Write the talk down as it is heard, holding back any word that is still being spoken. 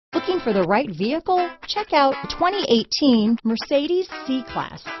Looking for the right vehicle? Check out 2018 Mercedes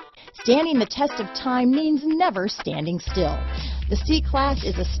C-Class. Standing the test of time means never standing still. The C-Class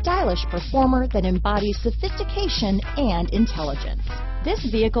is a stylish performer that embodies sophistication and intelligence. This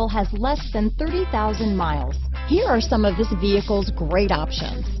vehicle has less than 30,000 miles. Here are some of this vehicle's great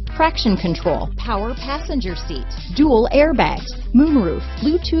options: traction control, power passenger seat, dual airbags, moonroof,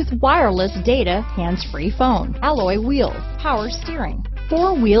 Bluetooth wireless data, hands-free phone, alloy wheels, power steering,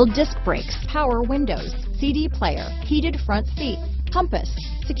 four-wheel disc brakes, power windows, CD player, heated front seats, compass,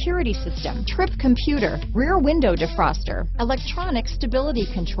 security system, trip computer, rear window defroster, electronic stability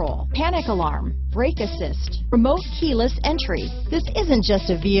control, panic alarm, brake assist, remote keyless entry. This isn't just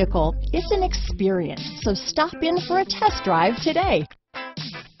a vehicle, it's an experience. So stop in for a test drive today.